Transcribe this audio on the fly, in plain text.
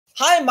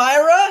Hi,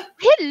 Myra.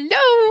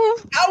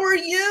 Hello. How are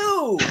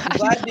you?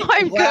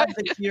 I'm glad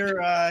Good.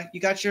 that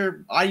you got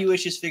your audio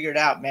issues figured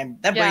out, man.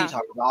 That Brady Yeah.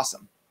 talk was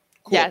awesome.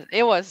 Cool. Yes,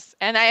 it was,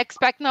 and I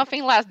expect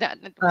nothing less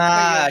than it for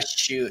Ah, you.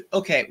 shoot.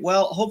 Okay,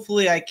 well,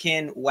 hopefully I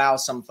can wow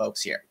some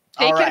folks here.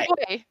 All Take right.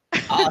 it away.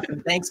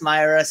 Awesome. Thanks,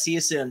 Myra. See you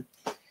soon.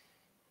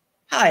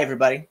 Hi,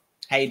 everybody.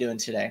 How you doing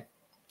today?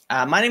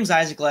 My name is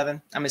Isaac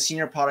Levin. I'm a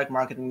senior product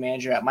marketing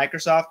manager at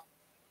Microsoft.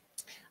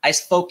 I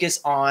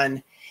focus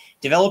on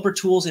developer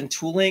tools and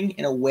tooling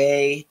in a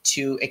way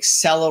to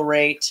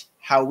accelerate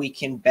how we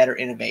can better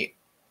innovate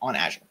on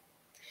Azure.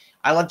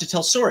 I love to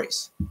tell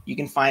stories. You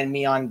can find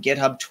me on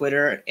GitHub,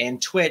 Twitter,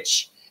 and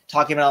Twitch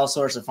talking about all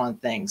sorts of fun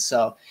things.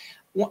 So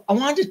I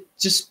wanted to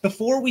just,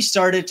 before we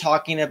started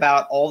talking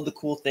about all the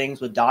cool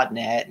things with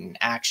 .NET and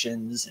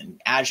Actions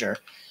and Azure,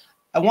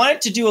 I wanted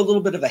to do a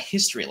little bit of a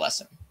history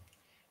lesson,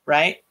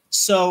 right?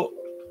 So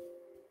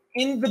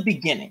in the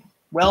beginning,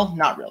 well,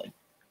 not really.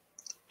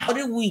 How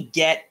did we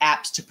get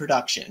apps to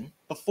production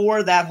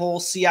before that whole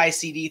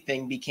CI/CD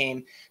thing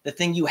became the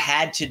thing you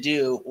had to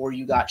do or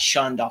you got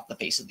shunned off the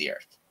face of the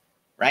earth,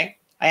 right?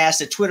 I asked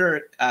a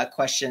Twitter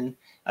question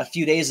a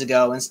few days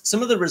ago, and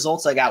some of the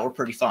results I got were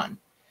pretty fun,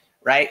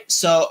 right?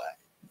 So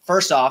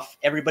first off,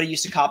 everybody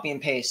used to copy and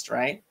paste,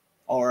 right?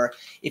 Or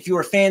if you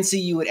were fancy,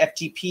 you would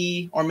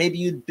FTP, or maybe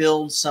you'd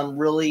build some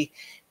really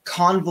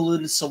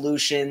convoluted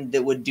solution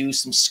that would do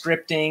some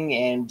scripting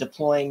and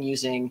deploying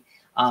using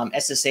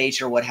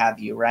SSH or what have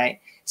you, right?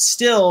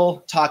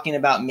 Still talking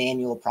about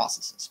manual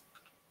processes.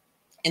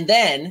 And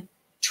then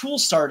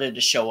tools started to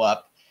show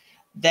up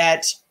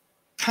that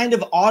kind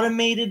of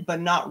automated, but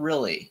not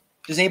really.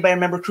 Does anybody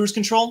remember Cruise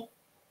Control?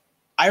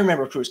 I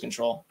remember Cruise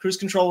Control. Cruise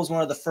Control was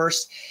one of the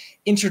first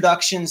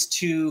introductions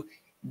to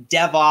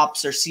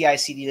DevOps or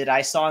CI/CD that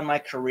I saw in my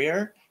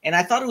career. And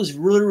I thought it was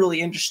really,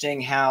 really interesting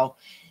how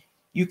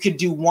you could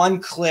do one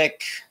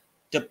click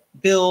to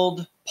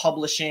build,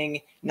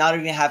 publishing, not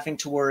even having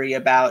to worry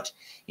about,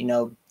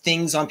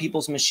 things on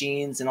people's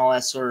machines and all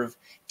that sort of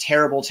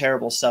terrible,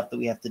 terrible stuff that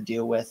we have to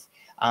deal with.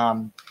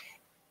 And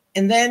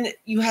then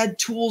you had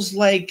tools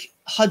like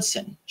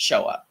Hudson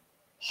show up.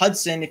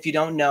 Hudson, if you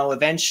don't know,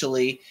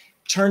 eventually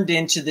turned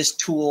into this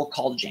tool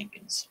called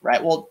Jenkins,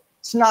 right? Well,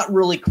 it's not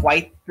really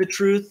quite the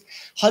truth.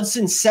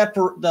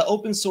 The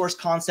open source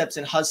concepts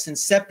in Hudson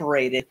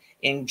separated,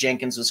 and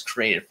Jenkins was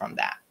created from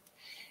that.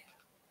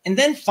 And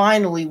then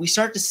finally, we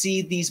start to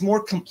see these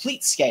more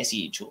complete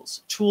CI/CD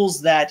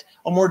tools that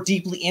are more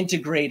deeply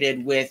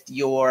integrated with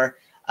your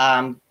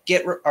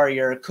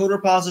your code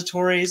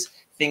repositories,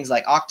 things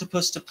like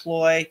Octopus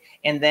Deploy,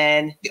 and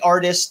then the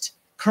artist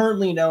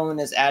currently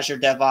known as Azure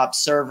DevOps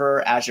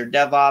Server, Azure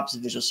DevOps,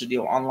 Visual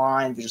Studio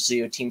Online, Visual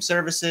Studio Team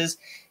Services,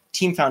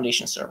 Team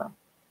Foundation Server,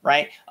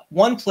 right?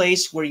 One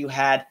place where you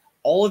had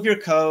all of your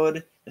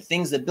code, the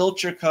things that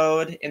built your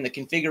code, and the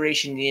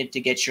configuration needed to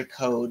get your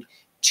code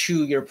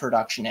to your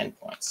production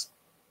endpoints.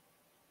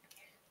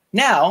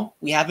 Now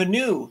we have a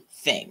new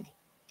thing.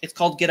 It's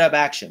called GitHub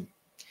Action.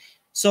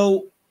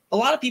 So a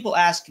lot of people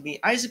ask me,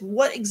 Isaac,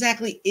 what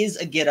exactly is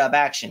a GitHub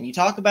Action? You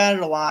talk about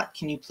it a lot.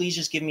 Can you please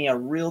just give me a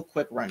real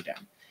quick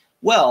rundown?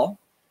 Well,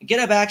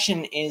 GitHub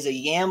Action is a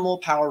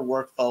YAML-powered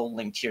workflow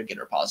linked to your Git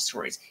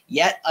repositories.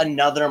 Yet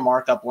another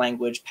markup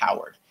language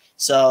powered.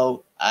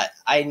 So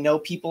I know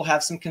people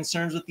have some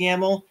concerns with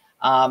YAML.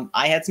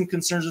 I had some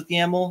concerns with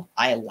YAML.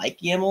 I like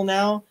YAML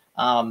now.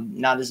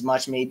 Not as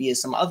much maybe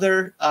as some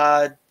other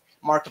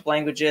markup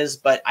languages,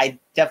 but I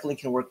definitely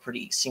can work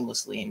pretty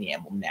seamlessly in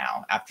YAML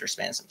now after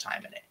spending some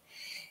time in it.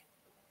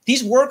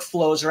 These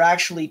workflows are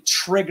actually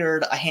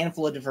triggered a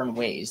handful of different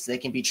ways. They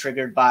can be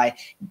triggered by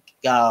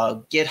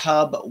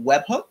GitHub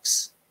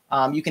webhooks.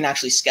 You can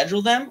actually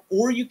schedule them,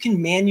 or you can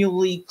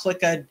manually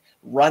click a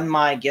run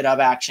my GitHub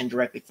action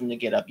directly from the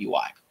GitHub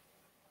UI.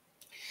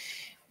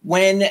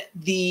 When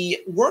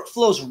the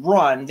workflows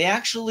run, they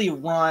actually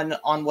run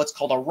on what's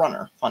called a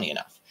runner, funny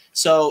enough.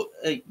 So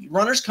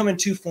runners come in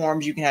two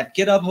forms. You can have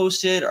GitHub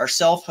hosted or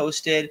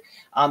self-hosted.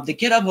 The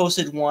GitHub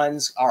hosted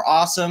ones are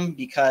awesome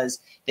because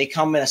they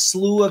come in a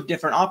slew of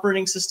different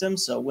operating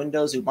systems, so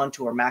Windows,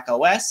 Ubuntu, or Mac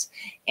OS,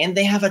 and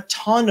they have a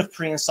ton of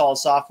pre-installed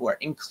software,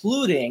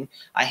 including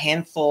a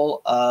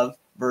handful of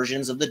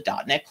versions of the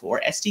 .NET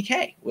Core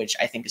SDK, which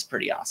I think is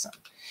pretty awesome.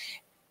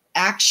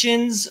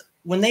 Actions,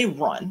 when they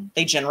run,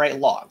 they generate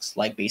logs,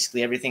 like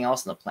basically everything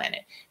else on the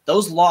planet.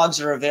 Those logs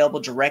are available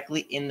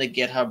directly in the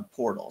GitHub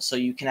portal, so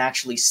you can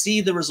actually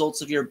see the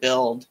results of your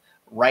build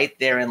right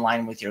there in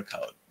line with your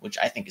code, which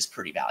I think is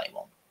pretty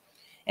valuable.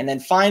 And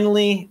then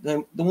finally,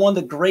 one of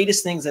the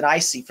greatest things that I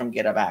see from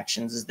GitHub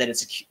Actions is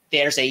that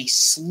there's a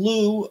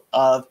slew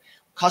of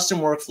custom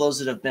workflows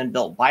that have been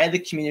built by the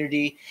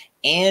community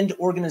and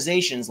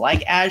organizations like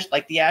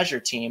the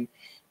Azure team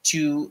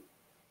to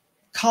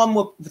come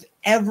up with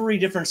every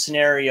different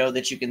scenario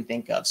that you can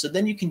think of. So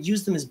then you can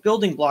use them as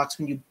building blocks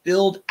when you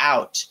build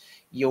out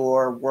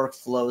your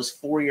workflows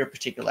for your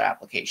particular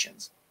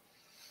applications.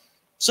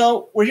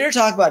 So we're here to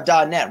talk about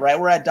 .NET, right?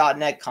 We're at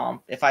 .NET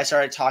Conf. If I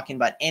started talking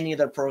about any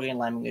other programming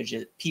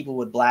languages, people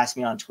would blast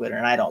me on Twitter,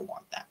 and I don't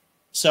want that.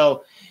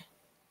 So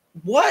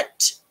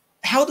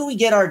how do we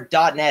get our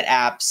 .NET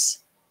apps,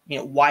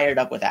 wired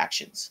up with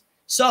actions?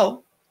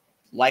 So,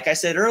 like I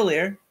said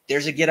earlier,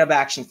 there's a GitHub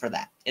action for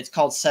that. It's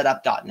called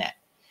setup.net.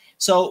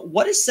 So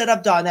what does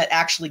setup.net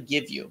actually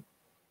give you?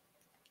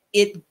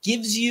 It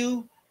gives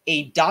you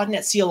a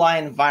 .NET CLI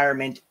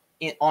environment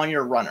on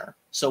your runner.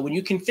 So when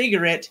you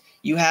configure it,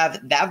 you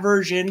have that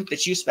version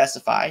that you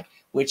specify,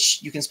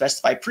 which you can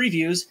specify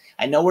previews.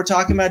 I know we're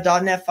talking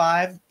about .NET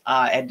 5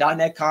 at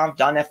 .NET Conf.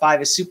 .NET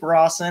 5 is super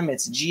awesome.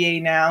 It's GA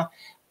now.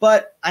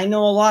 But I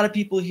know a lot of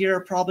people here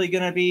are probably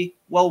going to be,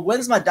 well,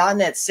 when's my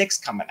 .NET 6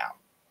 coming out?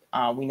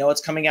 We know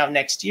it's coming out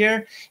next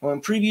year. And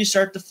when previews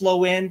start to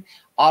flow in,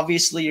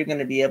 obviously you're going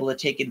to be able to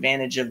take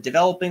advantage of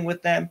developing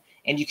with them.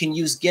 And you can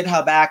use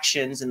GitHub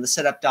Actions in the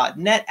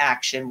setup.net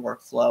action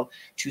workflow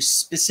to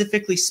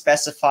specifically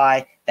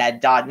specify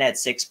that .NET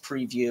 6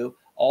 preview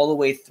all the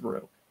way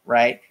through,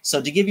 right?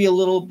 So to give you a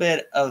little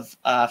bit of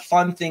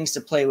fun things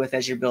to play with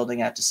as you're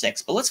building out to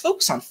 6. But let's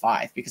focus on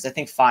 5 because I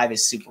think 5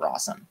 is super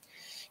awesome.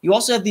 You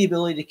also have the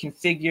ability to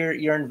configure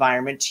your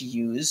environment to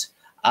use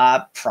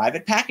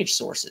private package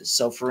sources.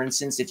 So for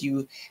instance, if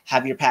you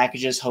have your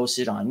packages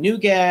hosted on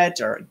NuGet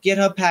or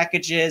GitHub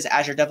packages,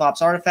 Azure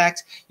DevOps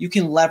Artifacts, you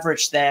can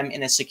leverage them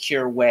in a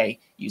secure way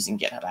using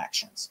GitHub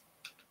Actions.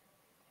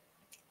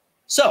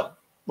 So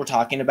we're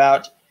talking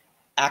about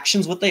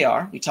actions, what they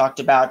are. We talked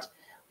about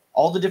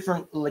all the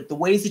different, like the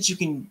ways that you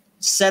can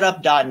set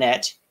up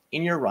 .NET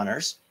in your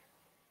runners.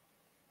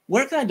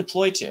 Where can I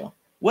deploy to?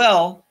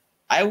 Well,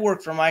 I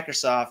work for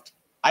Microsoft.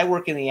 I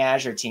work in the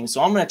Azure team,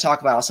 so I'm going to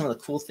talk about some of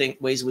the cool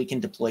ways we can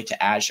deploy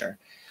to Azure.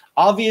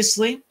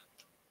 Obviously,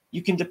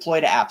 you can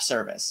deploy to App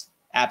Service.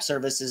 App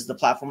Service is the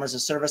platform as a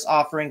service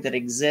offering that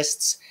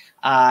exists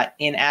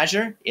in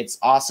Azure. It's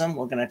awesome.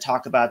 We're going to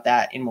talk about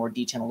that in more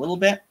detail in a little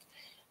bit.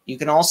 You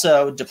can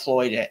also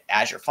deploy to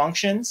Azure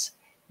Functions,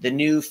 the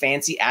new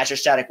fancy Azure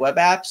Static Web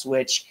Apps,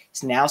 which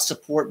now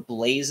support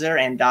Blazor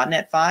and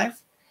 .NET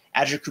 5.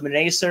 Azure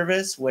Kubernetes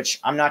Service, which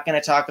I'm not going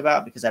to talk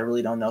about because I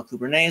really don't know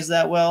Kubernetes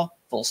that well,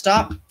 full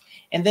stop.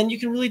 And then you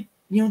can really,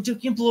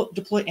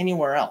 deploy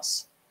anywhere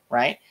else,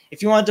 right?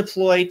 If you want to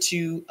deploy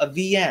to a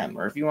VM,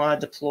 or if you want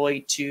to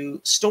deploy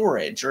to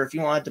storage, or if you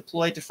want to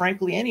deploy to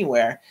frankly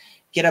anywhere,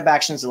 GitHub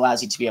Actions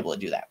allows you to be able to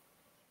do that.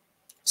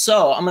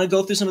 So I'm going to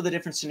go through some of the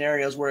different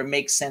scenarios where it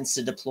makes sense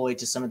to deploy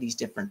to some of these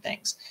different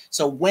things.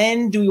 So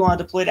when do we want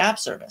to deploy to App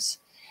Service?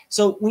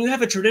 So when you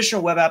have a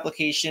traditional web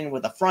application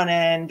with a front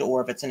end,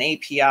 or if it's an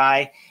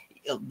API,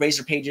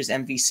 Razor Pages,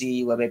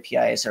 MVC, Web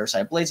API,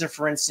 server-side Blazor,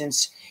 for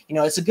instance,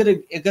 it's a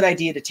good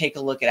idea to take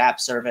a look at App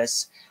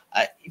Service.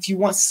 If you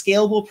want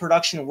scalable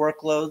production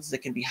workloads that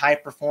can be high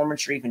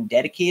performance or even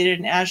dedicated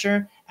in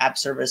Azure, App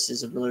Service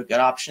is a really good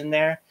option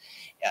there.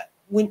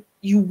 When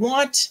you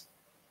want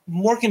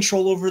more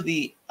control over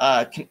the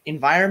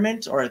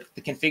environment or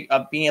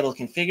the being able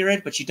to configure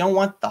it, but you don't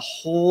want the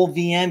whole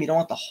VM, you don't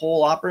want the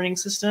whole operating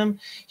system,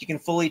 you can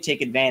fully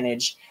take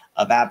advantage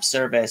of App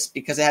Service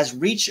because it has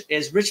rich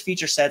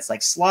feature sets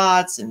like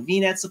slots and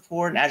VNet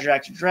support and Azure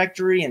Active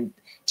Directory and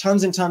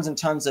tons and tons and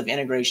tons of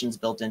integrations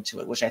built into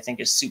it, which I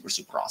think is super,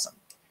 super awesome.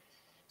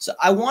 So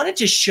I wanted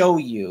to show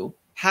you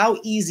how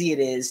easy it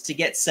is to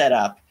get set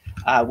up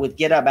with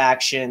GitHub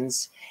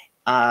Actions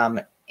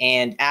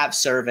and App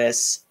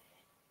Service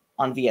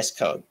on VS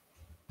Code.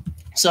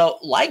 So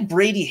like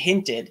Brady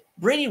hinted,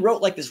 Brady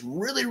wrote like this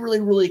really, really,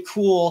 really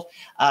cool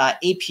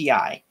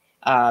API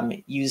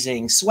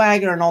using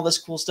Swagger and all this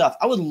cool stuff.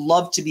 I would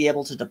love to be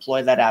able to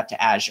deploy that out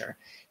to Azure.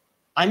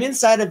 I'm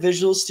inside of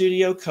Visual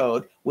Studio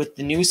Code with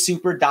the new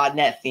super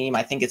 .NET theme.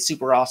 I think it's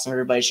super awesome.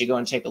 Everybody should go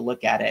and take a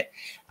look at it.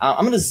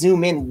 I'm going to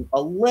zoom in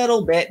a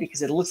little bit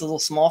because it looks a little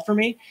small for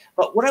me.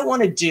 But what I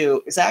want to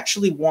do is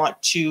actually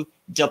want to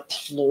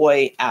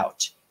deploy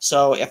out.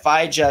 So if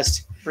I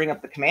just bring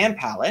up the command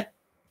palette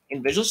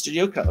in Visual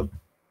Studio Code,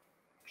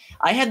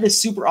 I had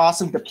this super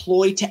awesome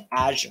deploy to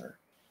Azure,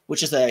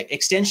 which is an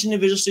extension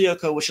of Visual Studio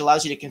Code, which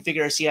allows you to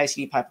configure a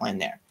CI/CD pipeline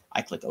there.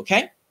 I click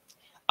OK.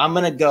 I'm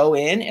going to go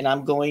in and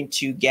I'm going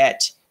to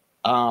get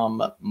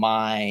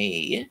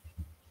my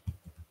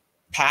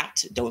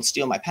pat. Don't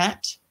steal my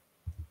pat.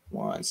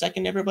 1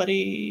 second,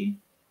 everybody.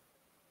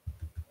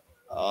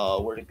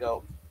 Where'd it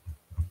go?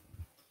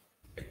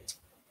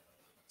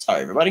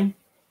 Sorry, everybody.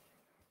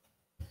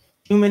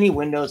 Too many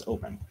windows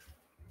open.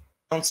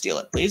 Don't steal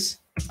it, please.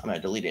 I'm going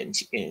to delete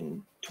it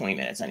in 20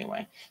 minutes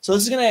anyway. So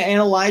this is going to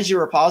analyze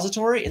your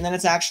repository, and then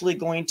it's actually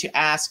going to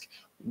ask,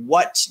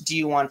 what do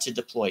you want to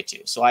deploy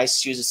to? So I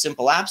choose a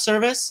simple app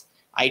service.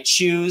 I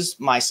choose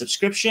my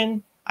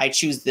subscription. I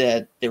choose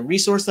the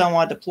resource that I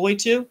want to deploy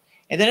to,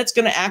 and then it's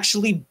going to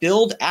actually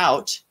build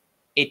out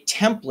a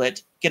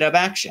template GitHub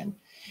action.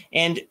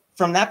 And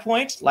from that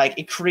point, like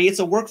it creates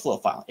a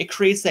workflow file. It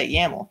creates that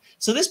YAML.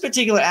 So this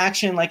particular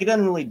action, like it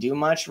doesn't really do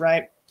much,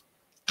 right?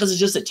 Because it's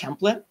just a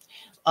template.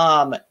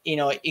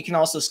 It can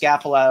also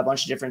scaffold out a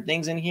bunch of different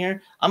things in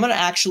here. I'm going to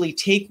actually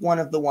take one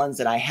of the ones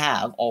that I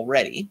have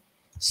already.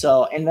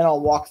 So, and then I'll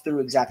walk through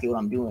exactly what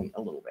I'm doing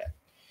a little bit.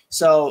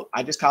 So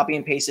I just copy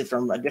and paste it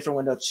from a different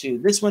window to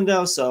this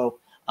window. So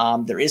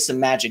there is some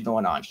magic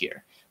going on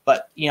here.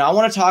 But I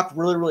want to talk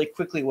really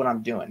quickly what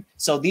I'm doing.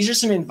 So these are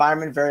some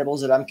environment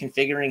variables that I'm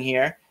configuring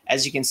here.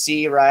 As you can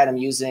see, right, I'm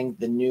using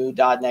the new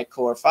 .NET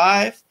Core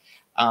 5,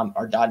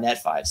 or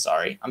 .NET 5,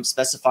 sorry. I'm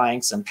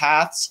specifying some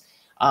paths.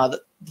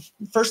 The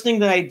first thing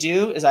that I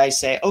do is I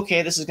say,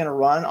 okay, this is going to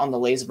run on the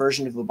latest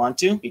version of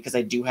Ubuntu because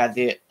I do have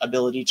the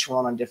ability to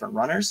run on different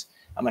runners.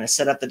 I'm going to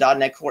set up the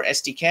 .NET Core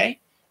SDK.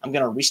 I'm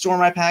going to restore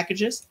my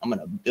packages. I'm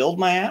going to build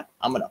my app.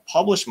 I'm going to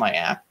publish my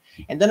app.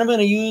 And then I'm going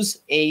to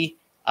use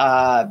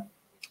an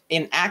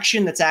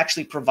action that's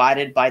actually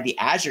provided by the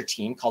Azure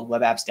team called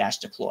web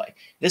apps-deploy.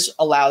 This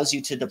allows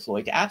you to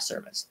deploy to app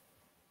service.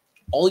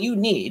 All you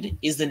need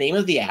is the name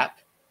of the app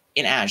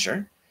in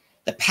Azure,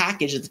 the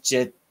package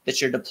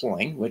that you're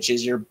deploying, which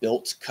is your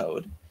built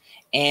code,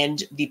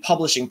 and the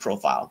publishing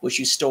profile, which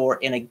you store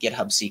in a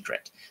GitHub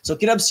secret. So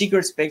GitHub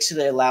secrets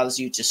basically allows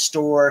you to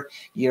store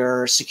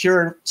your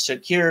secure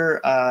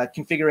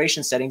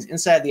configuration settings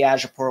inside the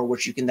Azure portal,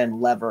 which you can then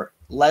leverage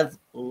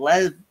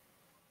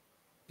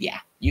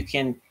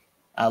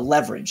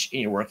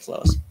in your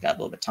workflows. Got a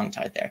little bit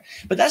tongue-tied there.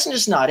 But that's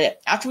just not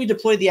it. After we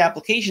deploy the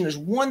application, there's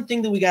one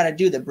thing that we got to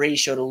do that Brady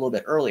showed a little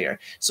bit earlier.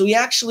 So we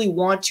actually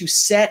want to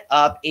set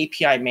up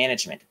API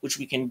management, which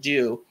we can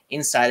do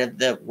inside of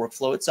the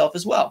workflow itself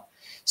as well.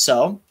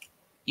 So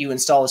you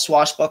install a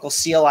Swashbuckle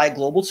CLI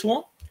global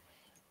tool.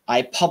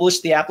 I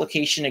publish the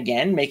application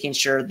again, making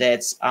sure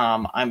that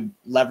I'm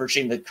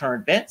leveraging the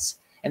current bits.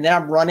 And then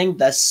I'm running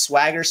the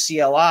Swagger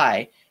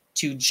CLI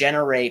to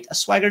generate a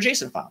Swagger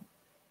JSON file.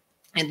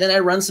 And then I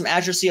run some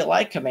Azure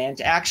CLI command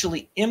to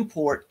actually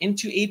import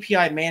into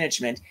API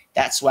management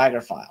that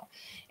Swagger file.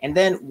 And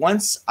then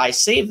once I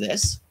save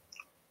this,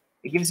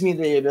 it gives me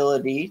the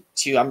ability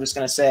to, I'm just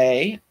going to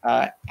say,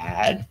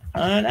 add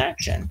an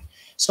action.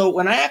 So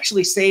when I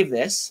actually save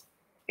this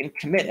and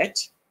commit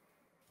it,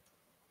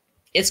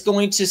 it's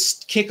going to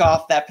kick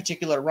off that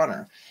particular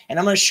runner. And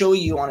I'm going to show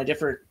you on a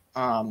different,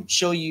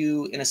 show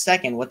you in a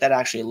second what that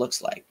actually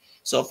looks like.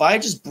 So if I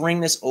just bring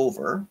this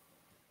over,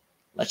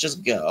 let's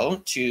just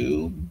go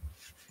to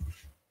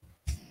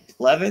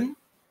 11,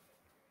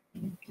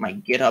 my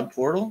GitHub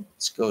portal.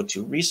 Let's go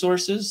to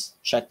resources,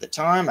 check the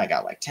time. I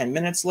got like 10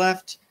 minutes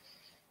left.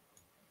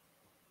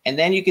 And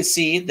then you can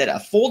see that a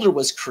folder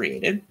was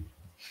created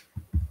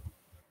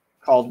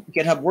called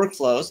GitHub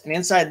Workflows. And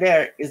inside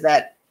there is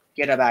that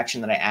GitHub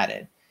action that I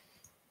added.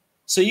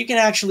 So you can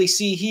actually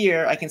see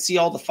here, I can see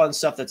all the fun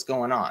stuff that's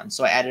going on.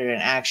 So I added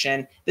an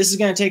action. This is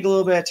going to take a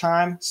little bit of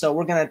time. So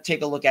we're going to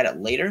take a look at it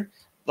later.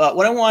 But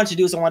what I wanted to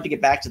do is I wanted to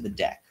get back to the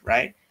deck,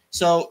 right?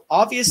 So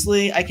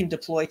obviously I can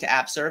deploy to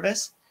app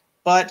service,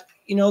 but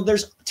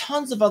there's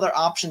tons of other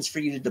options for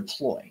you to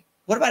deploy.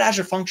 What about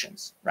Azure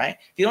Functions, right?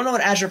 If you don't know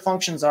what Azure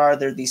Functions are,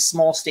 they're these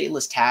small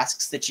stateless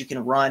tasks that you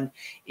can run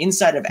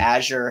inside of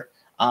Azure,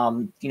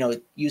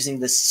 using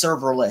the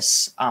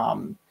serverless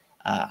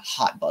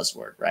hot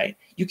buzzword, right?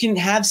 You can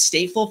have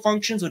stateful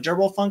functions or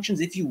durable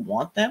functions if you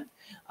want them.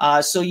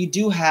 So you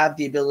do have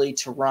the ability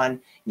to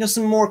run,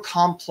 some more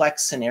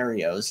complex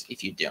scenarios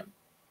if you do.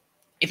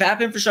 If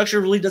app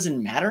infrastructure really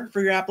doesn't matter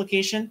for your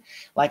application,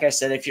 like I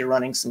said, if you're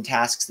running some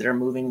tasks that are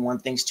moving one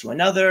things to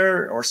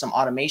another or some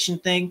automation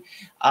thing,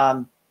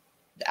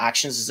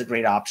 Actions is a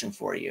great option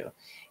for you.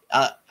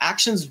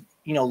 Actions,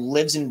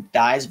 lives and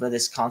dies by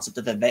this concept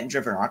of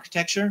event-driven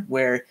architecture,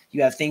 where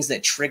you have things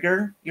that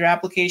trigger your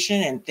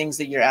application and things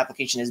that your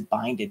application is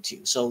binded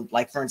to. So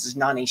like, for instance,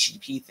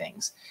 non-HTTP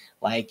things,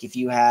 like if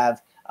you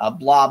have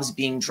blobs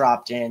being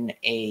dropped in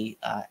a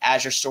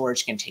Azure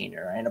storage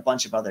container and a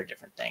bunch of other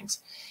different things.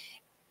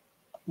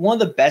 One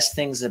of the best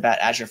things about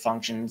Azure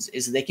Functions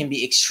is they can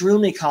be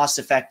extremely cost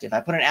effective.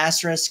 I put an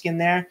asterisk in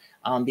there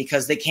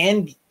because they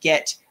can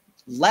get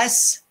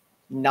less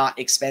not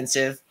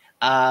expensive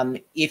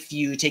if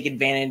you take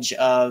advantage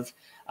of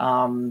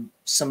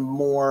some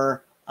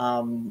more,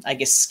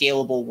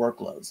 scalable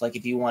workloads. Like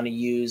if you want to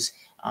use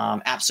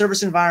app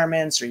service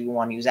environments or you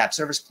want to use app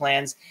service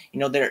plans,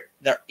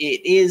 it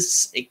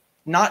is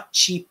not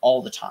cheap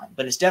all the time,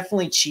 but it's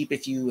definitely cheap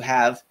if you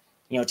have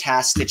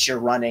tasks that you're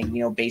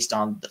running, based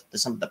on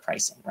some of the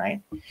pricing, right?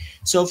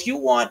 So if you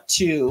want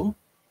to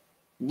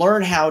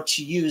learn how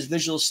to use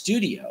Visual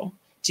Studio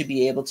to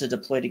be able to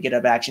deploy to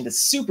GitHub Actions, it's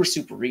super,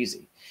 super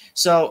easy.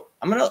 So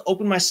I'm going to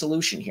open my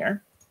solution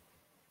here,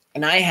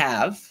 and I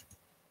have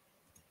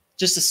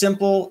just a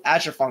simple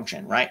Azure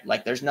function, right?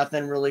 Like there's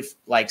nothing really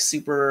like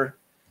super,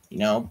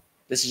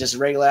 this is just a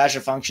regular Azure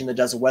function that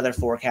does a weather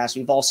forecast.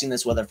 We've all seen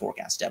this weather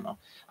forecast demo.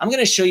 I'm going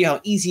to show you how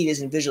easy it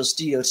is in Visual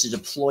Studio to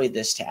deploy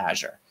this to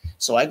Azure.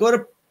 So I go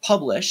to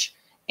publish,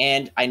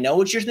 and I know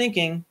what you're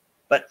thinking,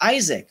 but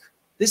Isaac,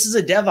 this is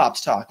a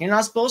DevOps talk. You're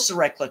not supposed to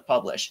right-click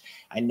publish.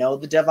 I know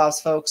the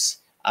DevOps folks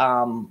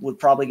would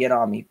probably get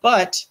on me,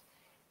 but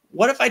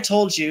what if I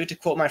told you, to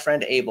quote my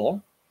friend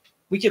Abel,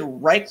 we could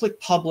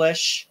right-click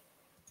publish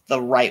the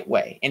right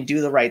way and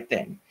do the right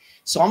thing.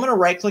 So I'm going to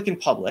right-click and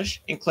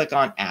publish and click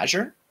on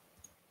Azure,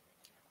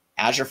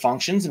 Azure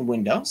Functions in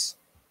Windows,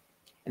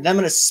 and then I'm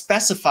going to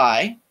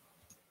specify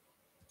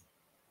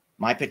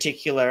my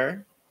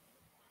particular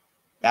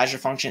Azure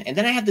function. And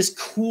then I have this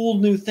cool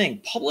new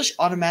thing, publish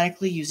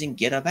automatically using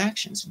GitHub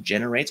Actions,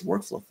 generates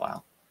workflow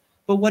file.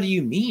 But what do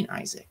you mean,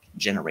 Isaac,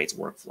 generates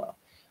workflow?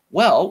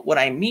 Well, what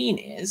I mean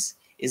is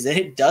that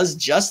it does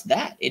just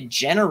that. It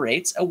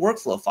generates a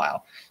workflow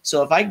file.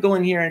 So if I go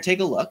in here and take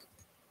a look,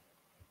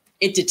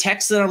 it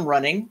detects that I'm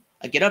running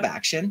a GitHub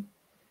action,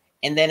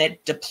 and then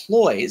it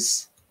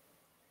deploys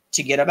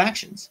to GitHub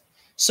Actions.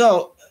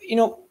 So,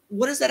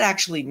 what does that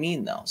actually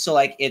mean though? So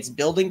like it's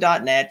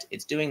building.net,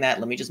 it's doing that.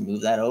 Let me just move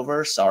that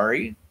over,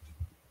 sorry.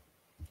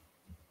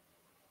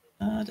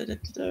 Make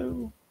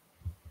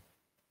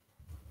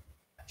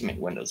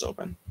Windows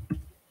open.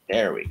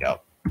 There we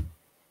go.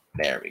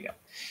 There we go.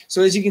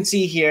 So as you can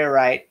see here,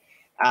 right,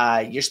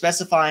 you're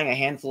specifying a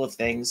handful of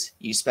things.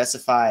 You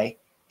specify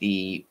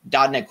the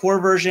 .NET Core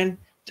version.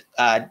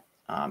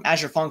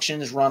 Azure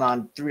Functions run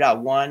on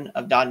 3.1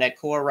 of .NET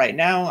Core right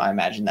now. I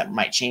imagine that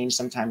might change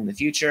sometime in the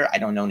future. I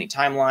don't know any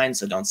timelines,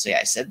 so don't say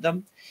I said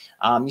them.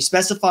 You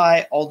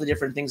specify all the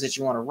different things that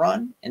you want to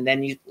run, and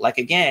then you,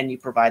 again, you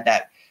provide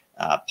that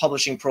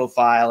publishing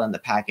profile and the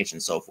package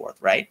and so forth,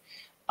 right?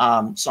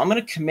 So I'm going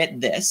to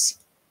commit this.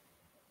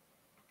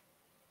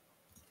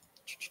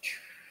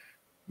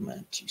 I'm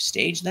going to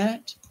stage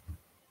that,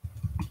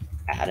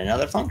 add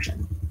another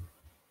function.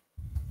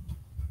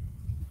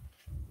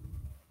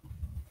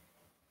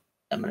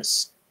 I'm going to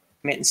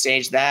commit and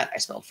stage that. I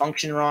spelled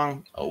function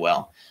wrong. Oh,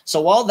 well.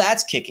 So while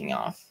that's kicking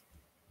off,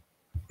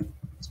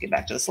 let's get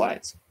back to the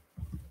slides.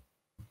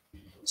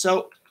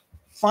 So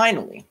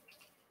finally,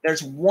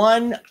 there's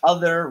one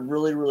other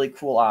really, really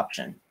cool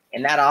option,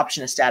 and that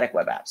option is static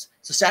web apps.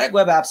 So static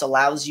web apps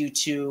allows you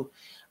to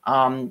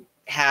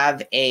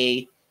have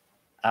a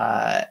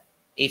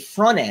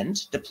front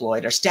end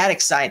deployed, or static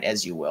site,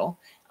 as you will,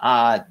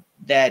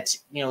 that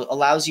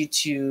allows you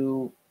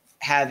to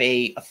have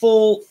a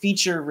full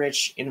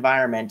feature-rich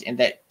environment and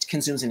that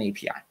consumes an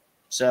API.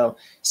 So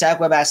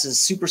static web apps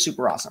is super,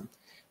 super awesome.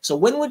 So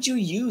when would you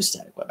use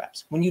static web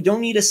apps? When you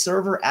don't need a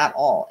server at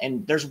all.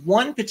 And there's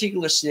one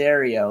particular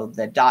scenario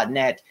that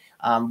 .NET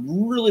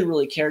really,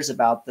 really cares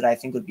about that I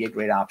think would be a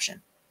great option.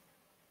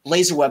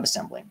 Blazor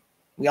WebAssembly.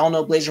 We all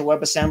know Blazor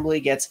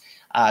WebAssembly gets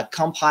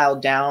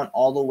compiled down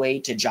all the way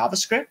to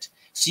JavaScript.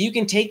 So you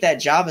can take that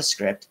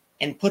JavaScript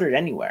and put it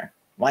anywhere.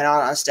 Why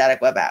not on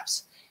static web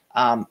apps?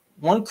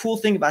 One cool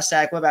thing about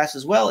static web apps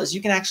as well is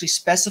you can actually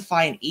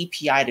specify an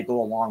API to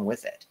go along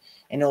with it,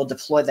 and it will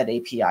deploy that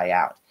API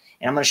out.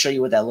 And I'm going to show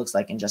you what that looks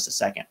like in just a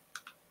second.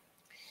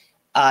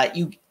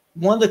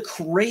 One of the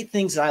great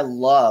things that I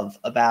love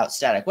about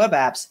static web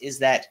apps is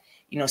that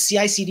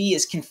CI/CD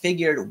is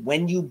configured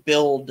when you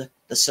build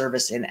the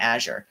service in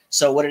Azure.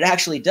 So what it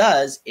actually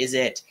does is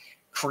it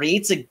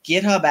creates a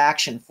GitHub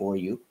action for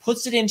you,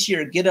 puts it into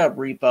your GitHub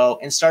repo,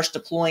 and starts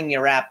deploying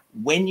your app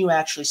when you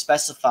actually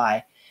specify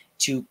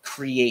to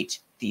create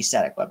the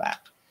static web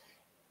app.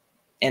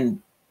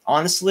 And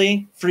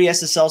honestly, free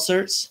SSL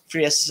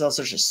certs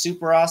are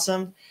super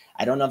awesome.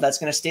 I don't know if that's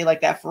going to stay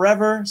like that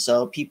forever.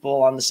 So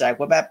people on the static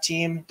web app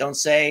team don't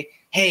say,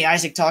 hey,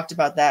 Isaac talked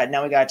about that,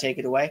 now we got to take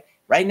it away.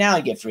 Right now,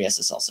 you get free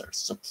SSL certs.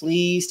 So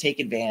please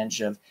take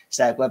advantage of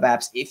static web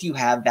apps if you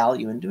have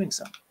value in doing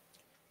so.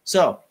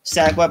 So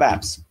static web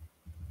apps,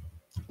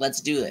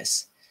 let's do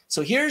this.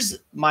 So here's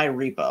my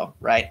repo,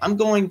 right? I'm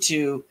going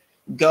to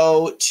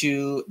go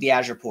to the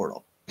Azure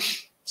portal.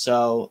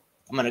 So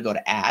I'm going to go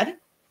to add.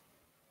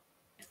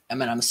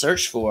 And then I'm going to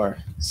search for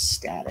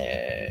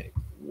static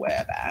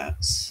web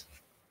apps,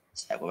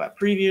 static web app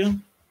preview.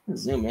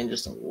 Zoom in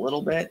just a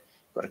little bit.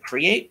 Go to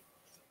create.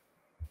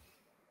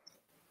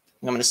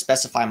 I'm going to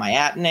specify my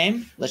app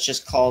name. Let's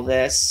just call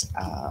this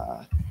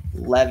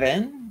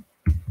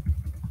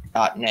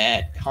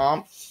 11.NET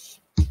Conf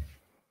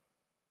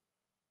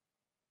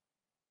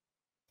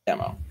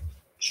demo.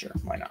 Sure,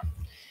 why not?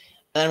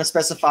 Then I'm going to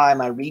specify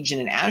my region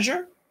in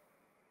Azure.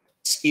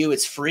 SKU,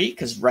 it's free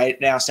because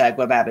right now static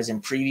web app is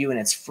in preview and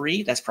it's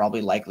free. That's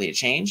probably likely to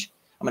change.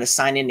 I'm going to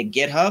sign into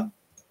GitHub.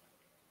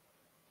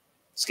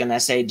 It's going to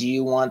say, do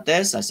you want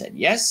this? I said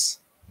yes.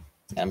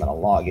 And I'm going to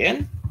log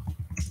in.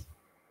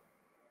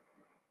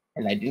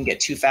 And I didn't get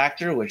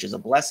two-factor, which is a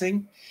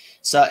blessing.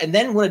 So, and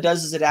then what it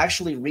does is it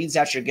actually reads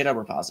out your GitHub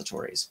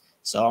repositories.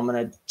 So I'm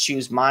going to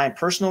choose my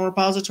personal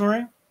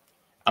repository.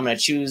 I'm going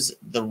to choose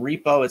the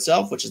repo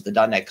itself, which is the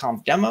 .NET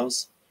Conf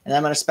demos. And then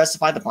I'm going to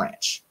specify the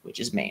branch, which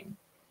is main.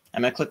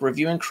 I'm going to click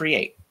review and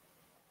create.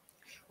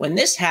 When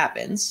this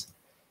happens,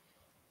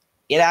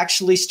 it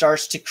actually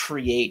starts to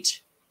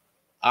create,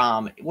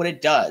 what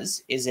it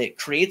does is it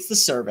creates the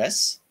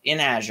service in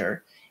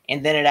Azure,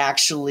 and then it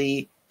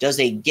actually does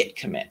a git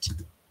commit.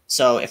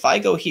 So if I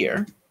go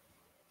here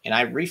and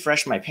I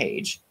refresh my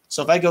page,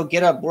 so if I go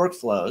GitHub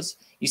workflows,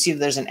 you see that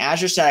there's an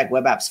Azure static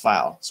web apps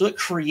file. So it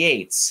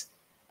creates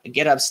a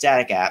GitHub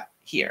static app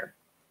here,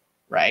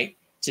 right,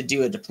 to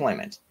do a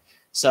deployment.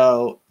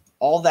 So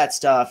all that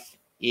stuff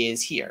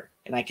is here,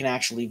 and I can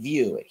actually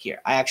view it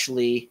here. I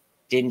actually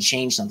didn't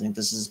change something.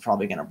 This is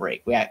probably going to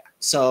break.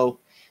 So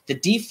the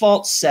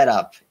default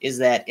setup is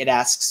that it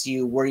asks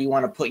you where you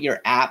want to put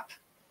your app,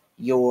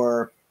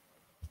 your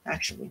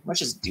Actually, let's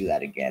just do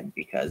that again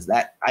because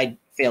I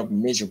failed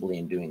miserably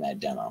in doing that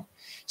demo.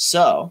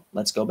 So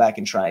let's go back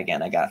and try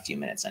again. I got a few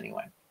minutes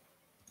anyway.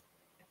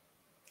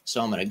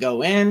 So I'm going to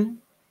go in.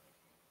 I'm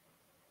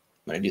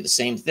going to do the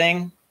same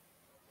thing.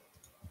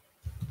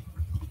 I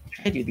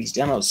try to do these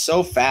demos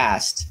so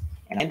fast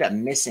and I end up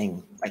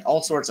missing like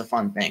all sorts of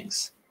fun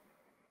things.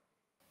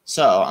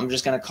 So I'm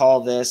just going to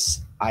call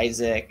this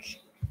Isaac.NET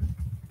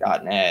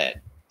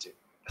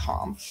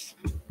Conf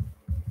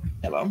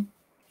demo.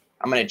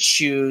 I'm going to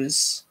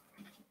choose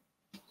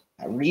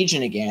a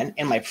region again,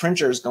 and my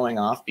printer is going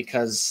off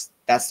because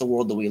that's the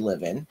world that we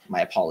live in.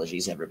 My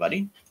apologies,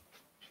 everybody.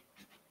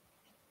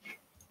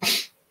 I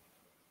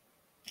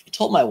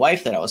told my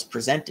wife that I was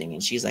presenting,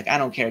 and she's like, I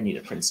don't care, I need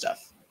to print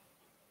stuff.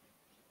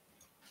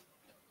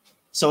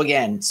 So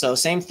again,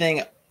 same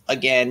thing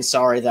again.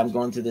 Sorry that I'm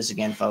going through this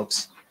again,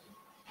 folks.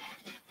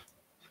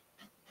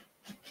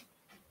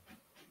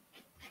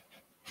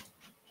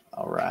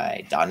 All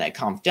right, .NET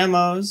Conf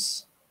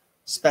demos,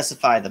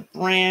 specify the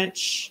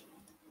branch.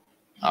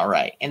 All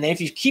right, and then if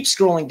you keep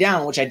scrolling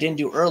down, which I didn't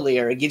do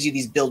earlier, it gives you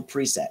these build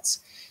presets.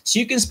 So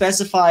you can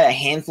specify a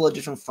handful of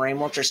different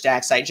frameworks or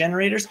static site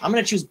generators. I'm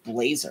going to choose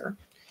Blazor,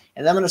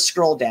 and then I'm going to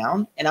scroll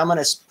down, and I'm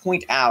going to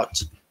point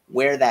out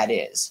where that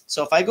is.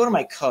 So if I go to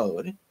my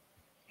code,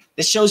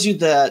 this shows you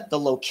the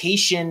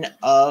location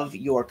of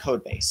your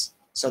code base.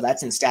 So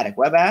that's in static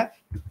web app.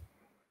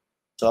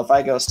 So if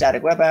I go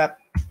static web app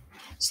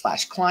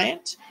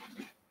 /client,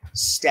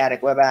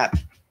 static web app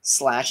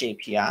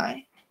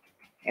 /API,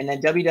 and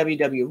then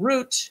www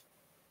root,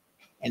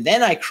 and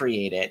then I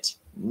create it,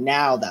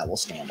 now that will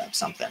stand up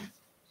something.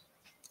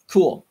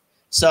 Cool.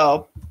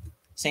 So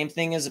same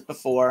thing as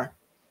before.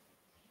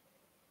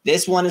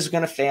 This one is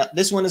going to fail.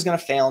 This one is going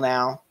to fail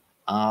now.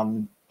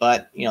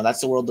 But you know,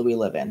 that's the world that we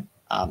live in.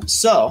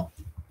 So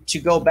to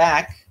go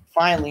back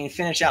finally and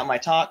finish out my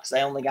talk, because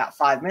I only got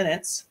 5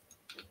 minutes,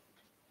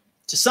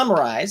 to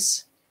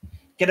summarize,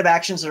 GitHub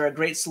Actions are a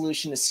great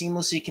solution to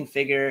seamlessly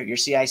configure your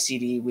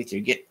CI/CD with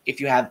your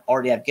if you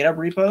already have GitHub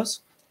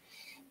repos.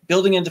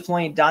 Building and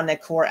deploying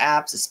 .NET Core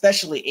apps,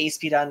 especially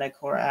ASP.NET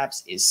Core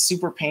apps, is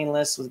super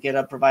painless with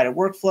GitHub provided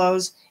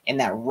workflows and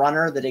that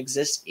runner that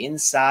exists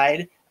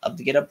inside of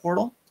the GitHub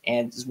portal,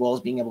 and as well as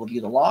being able to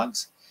view the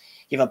logs.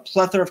 You have a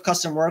plethora of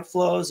custom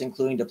workflows,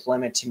 including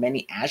deployment to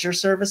many Azure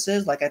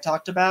services, like I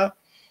talked about.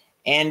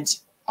 And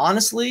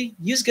honestly,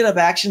 use GitHub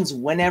Actions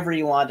whenever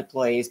you want to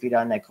deploy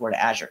ASP.NET Core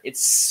to Azure.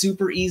 It's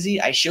super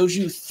easy. I showed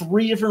you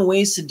 3 different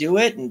ways to do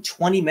it in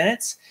 20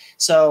 minutes.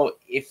 So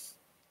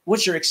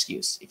what's your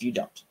excuse if you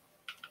don't?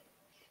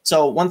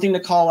 So one thing to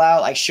call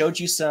out, I showed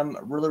you some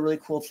really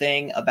cool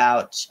thing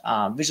about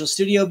Visual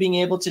Studio being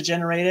able to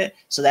generate it.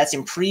 So that's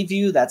in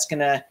preview. That's going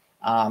to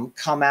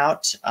come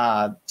out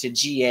to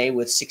GA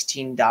with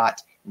 16.9,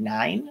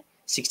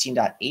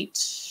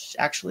 16.8,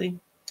 actually.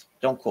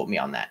 Don't quote me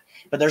on that.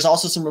 But there's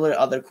also some really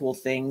other cool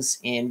things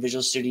in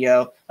Visual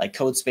Studio, like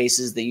code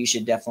spaces, that you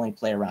should definitely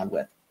play around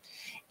with.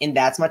 And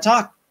that's my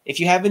talk. If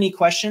you have any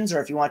questions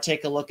or if you want to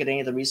take a look at any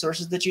of the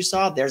resources that you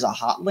saw, there's a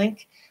hot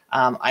link,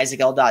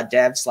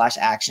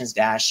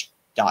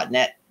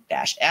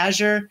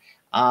 isaacl.dev/actions-.net-azure.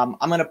 I'm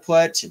going to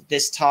put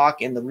this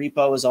talk in the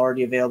repo is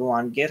already available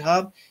on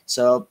GitHub.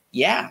 So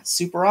yeah,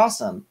 super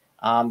awesome.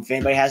 If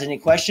anybody has any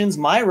questions,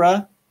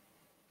 Myra,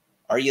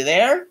 are you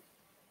there?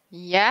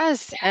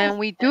 Yes, and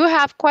we do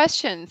have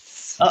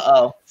questions.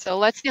 Uh-oh. So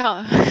let's see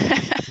how.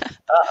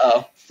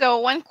 Uh-oh. So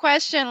one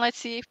question, let's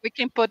see if we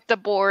can put the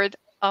board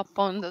up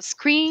on the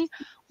screen.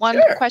 One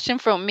question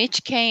from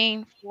Mitch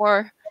Kane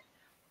for,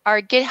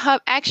 are GitHub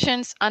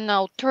Actions an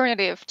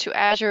alternative to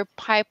Azure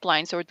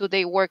pipelines, or do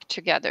they work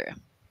together?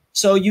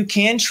 So you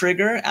can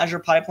trigger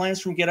Azure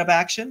pipelines from GitHub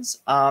Actions.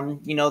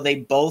 You know, they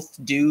both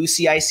do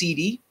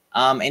CI/CD.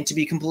 And to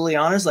be completely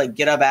honest, like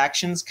GitHub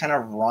Actions kind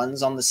of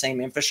runs on the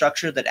same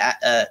infrastructure that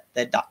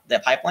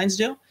pipelines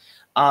do.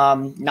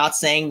 Not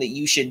saying that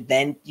you should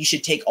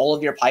take all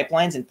of your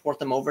pipelines and port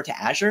them over to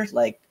Azure,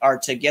 or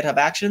to GitHub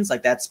Actions.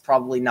 Like that's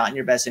probably not in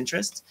your best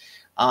interest.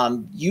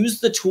 Use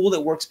the tool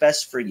that works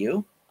best for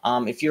you.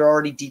 If you're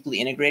already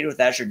deeply integrated with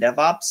Azure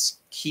DevOps,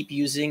 keep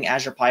using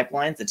Azure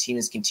pipelines. The team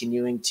is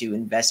continuing to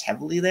invest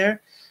heavily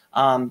there.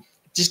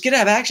 Just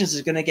GitHub Actions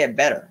is going to get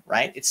better,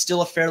 right? It's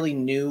still a fairly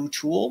new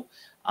tool.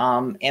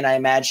 And I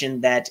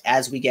imagine that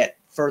as we get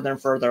further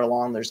and further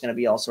along, there's going to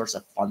be all sorts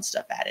of fun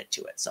stuff added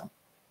to it. So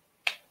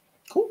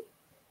cool.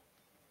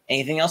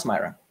 Anything else,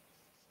 Myra?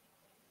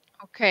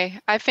 Okay,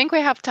 I think we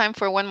have time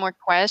for one more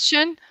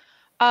question.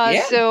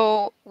 Yeah.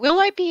 So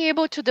will I be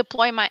able to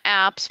deploy my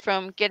apps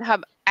from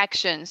GitHub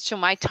Actions to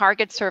my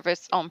target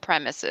service on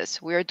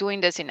premises? We're doing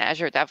this in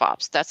Azure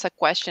DevOps. That's a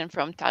question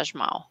from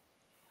Tajmal.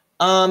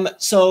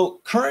 So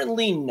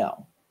currently,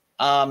 no.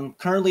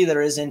 Currently,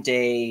 there isn't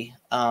a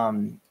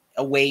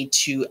way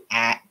to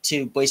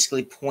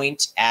basically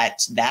point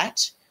at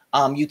that.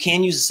 You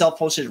can use a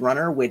self-hosted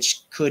runner,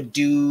 which could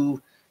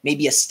do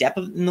maybe a step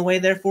in the way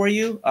there for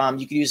you.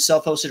 You could use a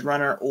self-hosted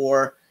runner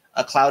or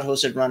a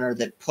cloud-hosted runner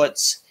that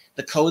puts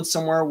the code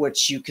somewhere,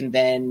 which you can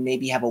then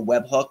maybe have a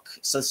webhook,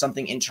 so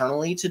something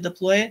internally to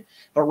deploy it.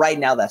 But right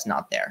now that's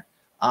not there.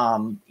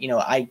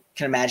 I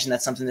can imagine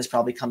that's something that's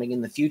probably coming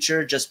in the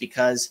future, just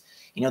because,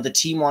 the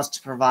team wants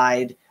to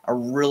provide a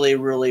really,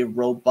 really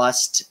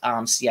robust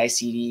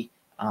CI/CD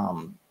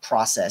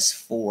process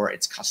for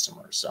its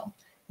customers. So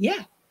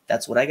yeah,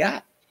 that's what I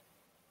got.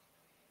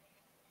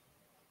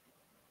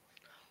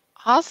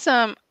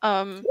 Awesome.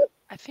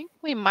 I think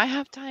we might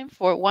have time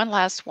for one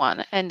last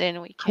one, and then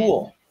we can.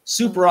 Cool.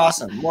 Super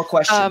awesome. More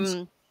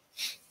questions.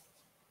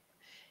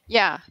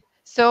 Yeah.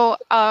 So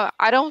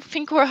I don't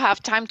think we'll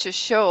have time to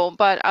show,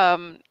 but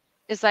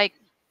it's like,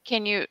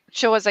 can you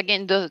show us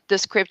again the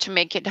script to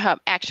make GitHub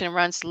action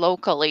runs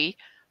locally?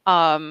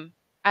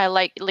 I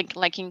like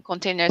in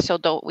containers,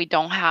 so we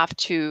don't have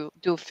to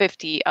do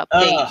 50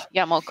 update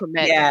YAML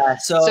commit. Yeah.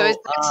 So is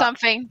that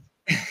something?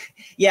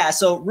 Yeah.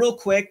 So real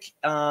quick,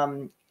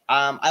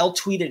 I'll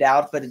tweet it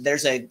out, but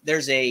there's a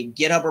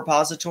GitHub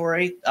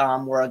repository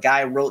where a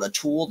guy wrote a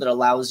tool that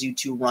allows you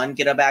to run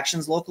GitHub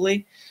Actions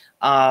locally.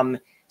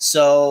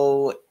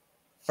 So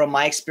from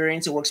my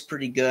experience, it works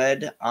pretty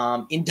good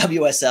in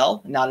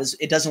WSL.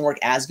 It doesn't work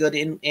as good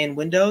in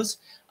Windows.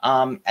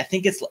 I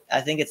think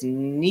it's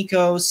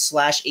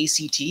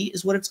Nico/ACT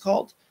is what it's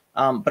called.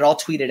 But I'll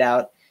tweet it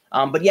out.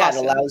 But yeah,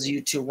 awesome. It allows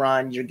you to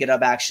run your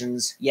GitHub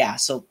Actions. Yeah,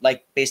 so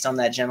like based on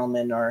that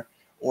gentleman or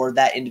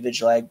that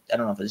individual, I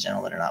don't know if it's a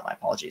gentleman or not. My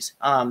apologies.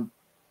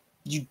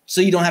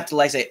 So you don't have to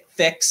like say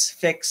fix,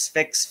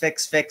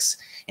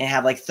 and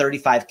have like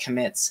 35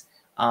 commits.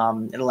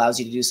 It allows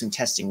you to do some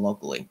testing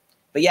locally.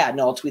 But yeah,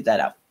 no, I'll tweet that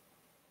out.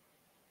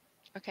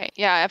 Okay.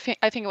 Yeah,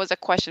 I think it was a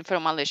question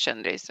from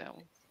Alexandre. So.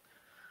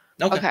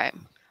 Okay.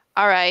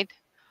 All right.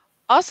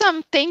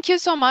 Awesome. Thank you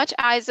so much,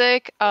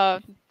 Isaac.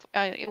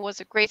 It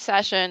was a great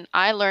session.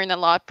 I learned a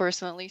lot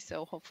personally,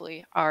 so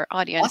hopefully our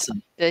audience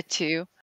did too.